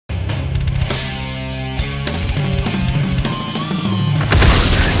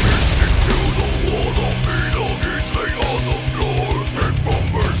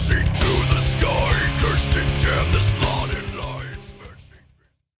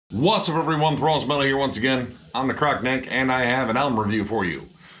What's up everyone, Thralls here once again. I'm Necrotic Nick and I have an album review for you.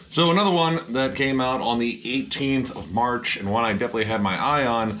 So another one that came out on the 18th of March and one I definitely had my eye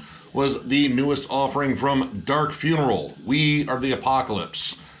on was the newest offering from Dark Funeral, We Are the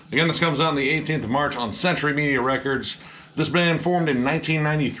Apocalypse. Again, this comes out on the 18th of March on Century Media Records. This band formed in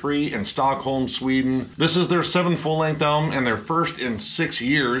 1993 in Stockholm, Sweden. This is their 7th full-length album and their first in 6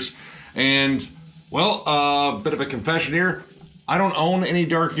 years. And, well, a bit of a confession here. I don't own any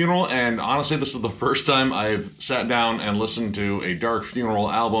Dark Funeral, and honestly, this is the first time I've sat down and listened to a Dark Funeral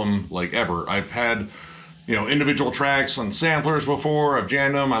album, like, ever. I've had, individual tracks on samplers before, I've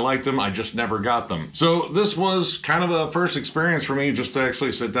jammed them, I liked them, I just never got them. So this was kind of a first experience for me just to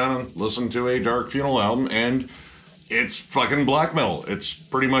actually sit down and listen to a Dark Funeral album, and it's fucking black metal. It's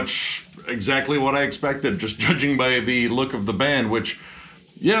pretty much exactly what I expected, just judging by the look of the band, which...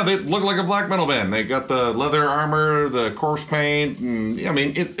 yeah, they look like a black metal band. They got the leather armor, the corpse paint, and I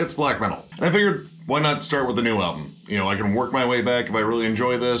mean, it's black metal. And I figured, why not start with the new album? I can work my way back if I really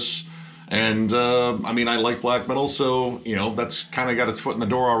enjoy this. And, I mean, I like black metal, so, that's kind of got its foot in the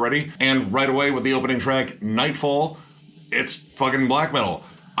door already. And right away with the opening track, Nightfall, it's fucking black metal.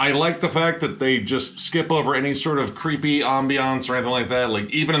 I like the fact that they just skip over any sort of creepy ambiance or anything like that. Like,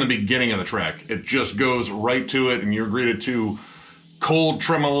 even in the beginning of the track, it just goes right to it, and you're greeted to cold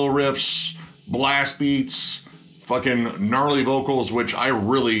tremolo riffs, blast beats, fucking gnarly vocals, which I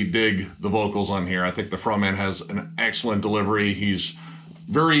really dig the vocals on here. I think the frontman has an excellent delivery. He's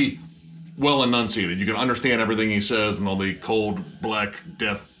very well enunciated. You can understand everything he says and all the cold, black,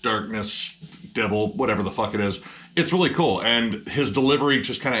 death, darkness, devil, whatever the fuck it is. It's really cool, and his delivery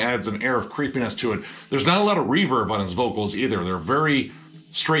just kind of adds an air of creepiness to it. There's not a lot of reverb on his vocals either. They're very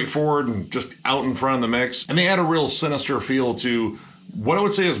straightforward and just out in front of the mix, and they add a real sinister feel to what I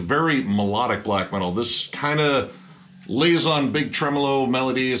would say is very melodic black metal. This kind of lays on big tremolo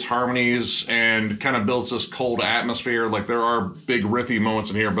melodies, harmonies, and kind of builds this cold atmosphere. Like, there are big riffy moments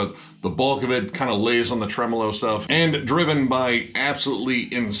in here, but the bulk of it kind of lays on the tremolo stuff, and driven by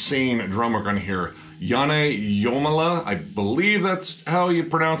absolutely insane drum work on here. Janne Jomala, I believe that's how you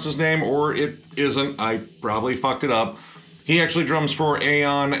pronounce his name, or it isn't. I probably fucked it up. He actually drums for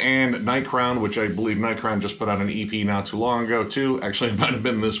Aeon and Nightcrown, which I believe Nightcrown just put out an EP not too long ago, too. Actually, it might have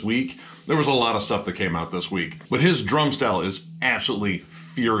been this week. There was a lot of stuff that came out this week. But his drum style is absolutely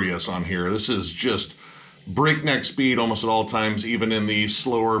furious on here. This is just breakneck speed almost at all times, even in the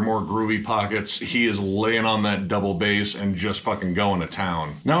slower, more groovy pockets. He is laying on that double bass and just fucking going to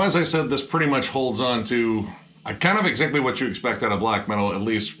town. Now, as I said, this pretty much holds on to kind of exactly what you expect out of black metal, at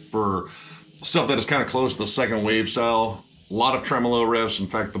least for stuff that is kind of close to the second wave style. A lot of tremolo riffs. In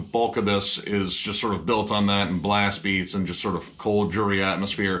fact, the bulk of this is just sort of built on that and blast beats and just sort of cold, dreary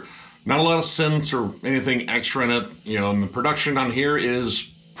atmosphere. Not a lot of synths or anything extra in it. And the production on here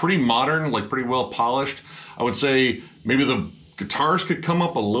is pretty modern, like pretty well polished. I would say maybe the guitars could come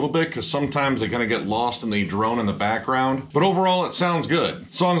up a little bit because sometimes they kind of get lost in the drone in the background. But overall, it sounds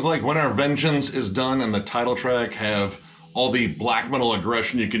good. Songs like When Our Vengeance Is Done and the title track have all the black metal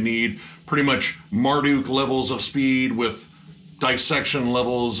aggression you can need. Pretty much Marduk levels of speed with dissection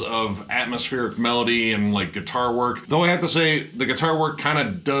levels of atmospheric melody and like guitar work. Though I have to say, the guitar work kind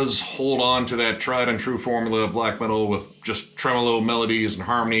of does hold on to that tried and true formula of black metal with just tremolo melodies and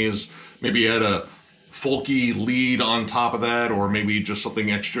harmonies. Maybe add a folky lead on top of that, or maybe just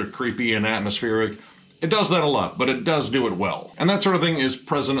something extra creepy and atmospheric. It does that a lot, but it does do it well. And that sort of thing is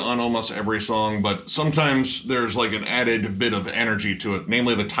present on almost every song, but sometimes there's like an added bit of energy to it,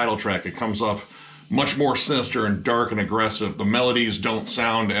 namely the title track. It comes off much more sinister and dark and aggressive. The melodies don't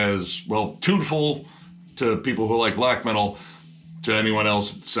sound as, well, tuneful to people who like black metal. To anyone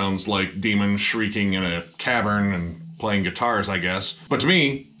else, it sounds like demons shrieking in a cavern and playing guitars, I guess. But to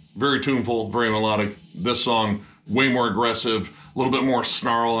me, very tuneful, very melodic. This song, way more aggressive, a little bit more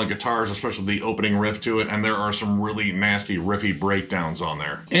snarl on guitars, especially the opening riff to it, and there are some really nasty riffy breakdowns on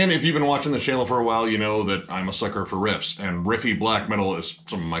there. And if you've been watching the channel for a while, you know that I'm a sucker for riffs, and riffy black metal is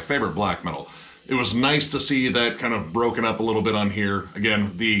some of my favorite black metal. It was nice to see that kind of broken up a little bit on here.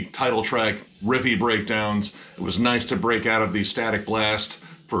 Again, the title track, riffy breakdowns. It was nice to break out of the static blast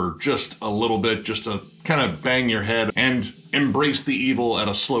for just a little bit, just to kind of bang your head and embrace the evil at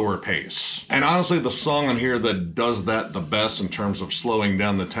a slower pace. And honestly, the song on here that does that the best in terms of slowing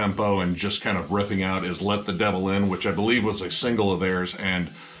down the tempo and just kind of riffing out is Let the Devil In, which I believe was a single of theirs. And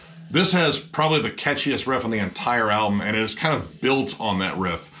this has probably the catchiest riff on the entire album, and it is kind of built on that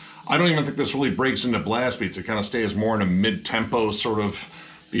riff. I don't even think this really breaks into blast beats. It kind of stays more in a mid-tempo sort of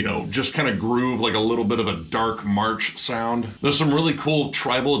you know, just kind of groove, like a little bit of a dark march sound. There's some really cool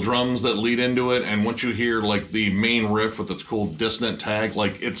tribal drums that lead into it, and once you hear like the main riff with its cool dissonant tag,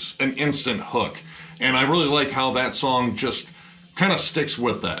 like it's an instant hook. And I really like how that song just kind of sticks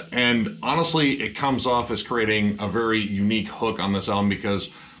with that. And honestly, it comes off as creating a very unique hook on this album, because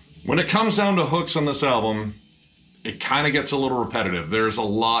when it comes down to hooks on this album, it kind of gets a little repetitive. There's a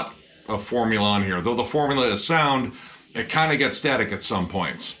lot of formula on here. Though the formula is sound, it kind of gets static at some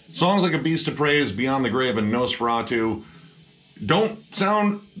points. Songs like A Beast of Praise, Beyond the Grave, and Nosferatu don't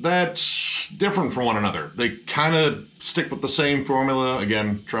sound that different from one another. They kind of stick with the same formula.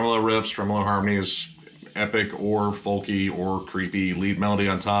 Again, tremolo riffs, tremolo harmonies, epic or folky or creepy lead melody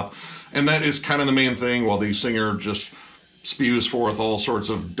on top. And that is kind of the main thing, while the singer just spews forth all sorts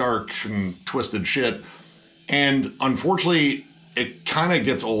of dark and twisted shit. And unfortunately, it kind of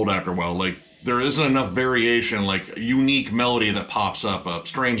gets old after a while. Like, there isn't enough variation, like a unique melody that pops up, a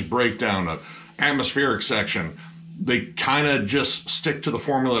strange breakdown, a atmospheric section. They kind of just stick to the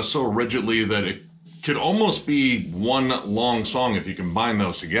formula so rigidly that it could almost be one long song if you combine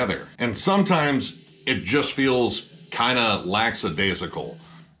those together. And sometimes it just feels kind of lackadaisical.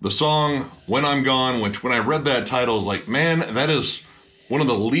 The song When I'm Gone, which when I read that title, I was like, man, that is one of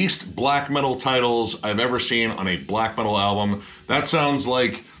the least black metal titles I've ever seen on a black metal album. That sounds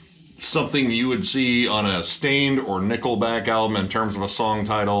like something you would see on a Stained or Nickelback album in terms of a song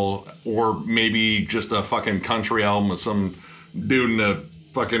title, or maybe just a fucking country album with some dude in a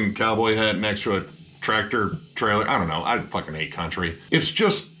fucking cowboy hat next to a tractor trailer. I don't know. I fucking hate country. It's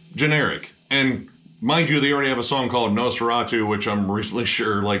just generic. And mind you, they already have a song called Nosferatu, which I'm reasonably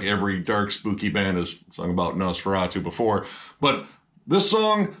sure like every dark, spooky band has sung about Nosferatu before. But this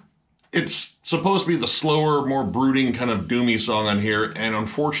song, it's supposed to be the slower, more brooding kind of doomy song on here, and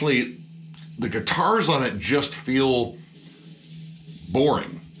unfortunately, the guitars on it just feel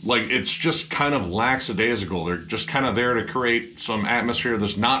boring. Like, it's just kind of lackadaisical. They're just kind of there to create some atmosphere.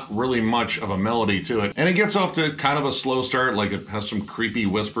 There's not really much of a melody to it. And it gets off to kind of a slow start. Like, it has some creepy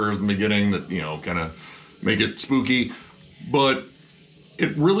whispers in the beginning that, you know, kind of make it spooky. But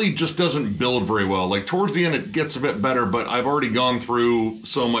it really just doesn't build very well. Like, towards the end, it gets a bit better, but I've already gone through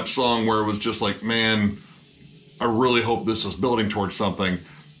so much song where it was just like, man, I really hope this is building towards something.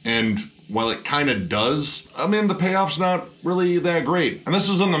 And while it kind of does, I mean, the payoff's not really that great. And this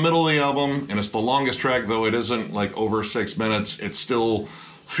is in the middle of the album, and it's the longest track, though it isn't like over 6 minutes. It still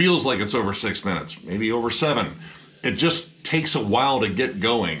feels like it's over 6 minutes, maybe over 7. It just takes a while to get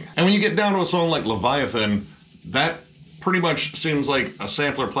going. And when you get down to a song like Leviathan, that pretty much seems like a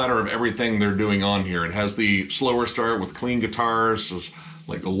sampler platter of everything they're doing on here. It has the slower start with clean guitars. There's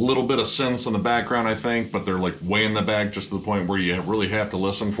like a little bit of synths in the background, I think, but they're like way in the back, just to the point where you really have to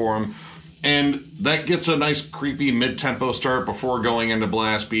listen for them. And that gets a nice creepy mid-tempo start before going into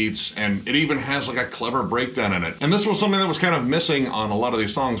blast beats, and it even has like a clever breakdown in it. And this was something that was kind of missing on a lot of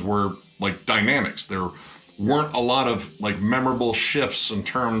these songs, were like dynamics. There weren't a lot of like memorable shifts in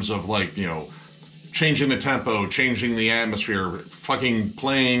terms of like, you know, changing the tempo, changing the atmosphere, fucking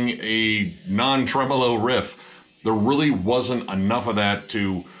playing a non-tremolo riff. There really wasn't enough of that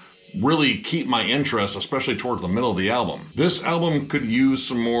to really keep my interest, especially towards the middle of the album. This album could use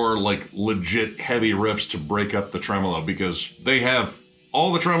some more like legit heavy riffs to break up the tremolo, because they have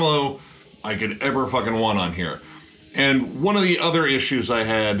all the tremolo I could ever fucking want on here. And one of the other issues I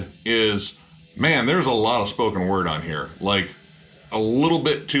had is, man, there's a lot of spoken word on here. Like, a little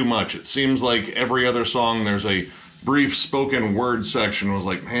bit too much. It seems like every other song there's a brief spoken word section. I was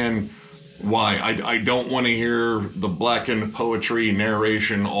like, man, why? I don't want to hear the blackened poetry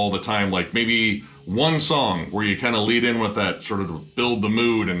narration all the time. Like, maybe one song where you kind of lead in with that, sort of build the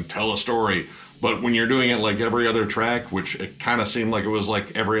mood and tell a story. But when you're doing it like every other track, which it kind of seemed like it was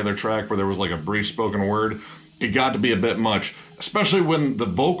like every other track where there was like a brief spoken word, it got to be a bit much. Especially when the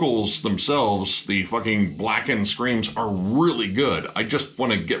vocals themselves, the fucking blackened screams, are really good. I just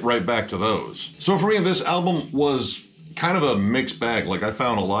want to get right back to those. So for me, this album was kind of a mixed bag. Like, I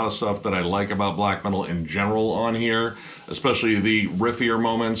found a lot of stuff that I like about black metal in general on here, especially the riffier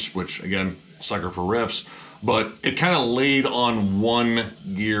moments, which, again, sucker for riffs, but it kind of laid on one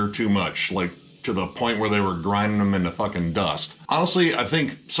gear too much, like to the point where they were grinding them into fucking dust. Honestly, I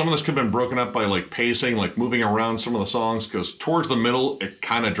think some of this could have been broken up by like pacing, like moving around some of the songs, because towards the middle, it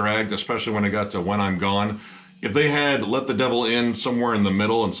kind of dragged, especially when it got to When I'm Gone. If they had Let the Devil In somewhere in the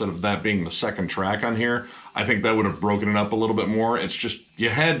middle instead of that being the second track on here, I think that would have broken it up a little bit more. It's just, you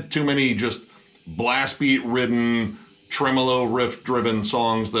had too many just blast beat ridden, tremolo riff driven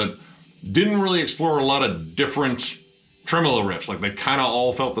songs that didn't really explore a lot of different tremolo riffs. Like, they kind of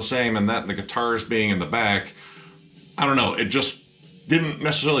all felt the same, and that the guitars being in the back, I don't know, it just didn't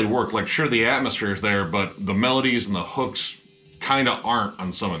necessarily work. Like, sure, the atmosphere is there, but the melodies and the hooks kind of aren't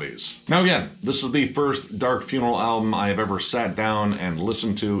on some of these. Now again, this is the first Dark Funeral album I have ever sat down and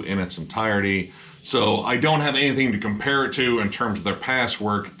listened to in its entirety, so I don't have anything to compare it to in terms of their past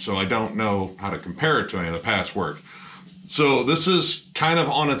work, so I don't know how to compare it to any of the past work. So this is kind of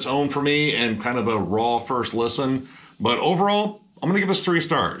on its own for me and kind of a raw first listen, but overall, I'm gonna give this 3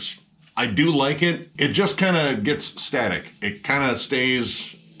 stars. I do like it. It just kind of gets static. It kind of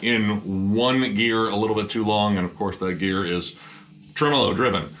stays in one gear a little bit too long, and of course that gear is tremolo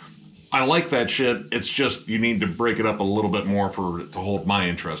driven. I like that shit. It's just you need to break it up a little bit more for it to hold my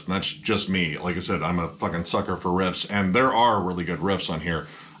interest, and that's just me. Like I said, I'm a fucking sucker for riffs, and there are really good riffs on here.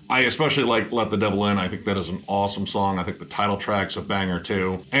 I especially like Let the Devil In. I think that is an awesome song. I think the title track's a banger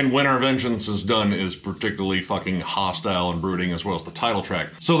too. And When Our Vengeance Is Done is particularly fucking hostile and brooding, as well as the title track.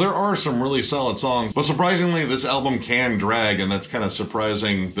 So there are some really solid songs, but surprisingly this album can drag, and that's kind of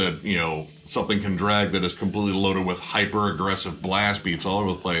surprising that, you know, something can drag that is completely loaded with hyper-aggressive blast beats all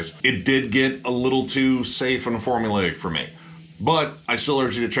over the place. It did get a little too safe and formulaic for me. But I still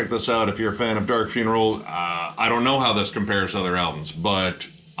urge you to check this out if you're a fan of Dark Funeral. I don't know how this compares to other albums, but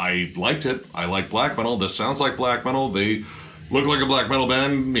I liked it. I like black metal. This sounds like black metal. They look like a black metal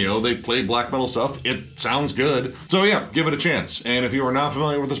band. You know, they play black metal stuff. It sounds good. So yeah, give it a chance. And if you are not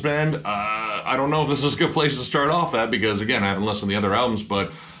familiar with this band, I don't know if this is a good place to start off at, because again, I haven't listened to the other albums,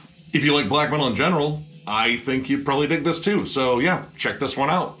 but if you like black metal in general, I think you'd probably dig this too. So yeah, check this one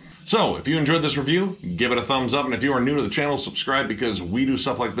out. So if you enjoyed this review, give it a thumbs up, and if you are new to the channel, subscribe, because we do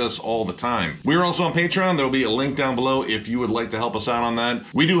stuff like this all the time. We are also on Patreon. There will be a link down below if you would like to help us out on that.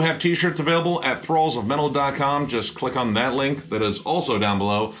 We do have t-shirts available at thrallsofmetal.com. Just click on that link that is also down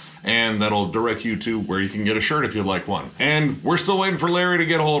below, and that'll direct you to where you can get a shirt if you'd like one. And we're still waiting for Larry to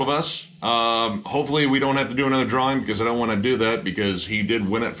get a hold of us. Hopefully we don't have to do another drawing, because I don't want to do that, because he did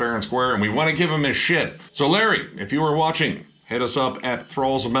win it fair and square, and we want to give him his shit. So Larry, if you were watching, hit us up at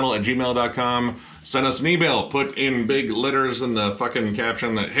thrallsofmetal@gmail.com. Send us an email. Put in big letters in the fucking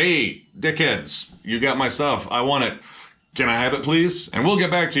caption that, hey, dickheads, you got my stuff. I want it. Can I have it, please? And we'll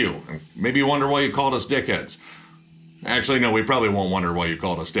get back to you. Maybe you wonder why you called us dickheads. Actually, no, we probably won't wonder why you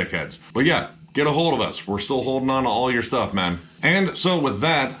called us dickheads. But yeah, get a hold of us. We're still holding on to all your stuff, man. And so with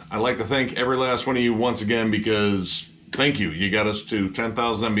that, I'd like to thank every last one of you once again, because thank you. You got us to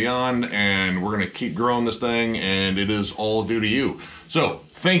 10,000 and beyond, and we're going to keep growing this thing, and it is all due to you. So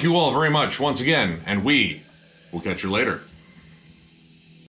thank you all very much once again, and we will catch you later.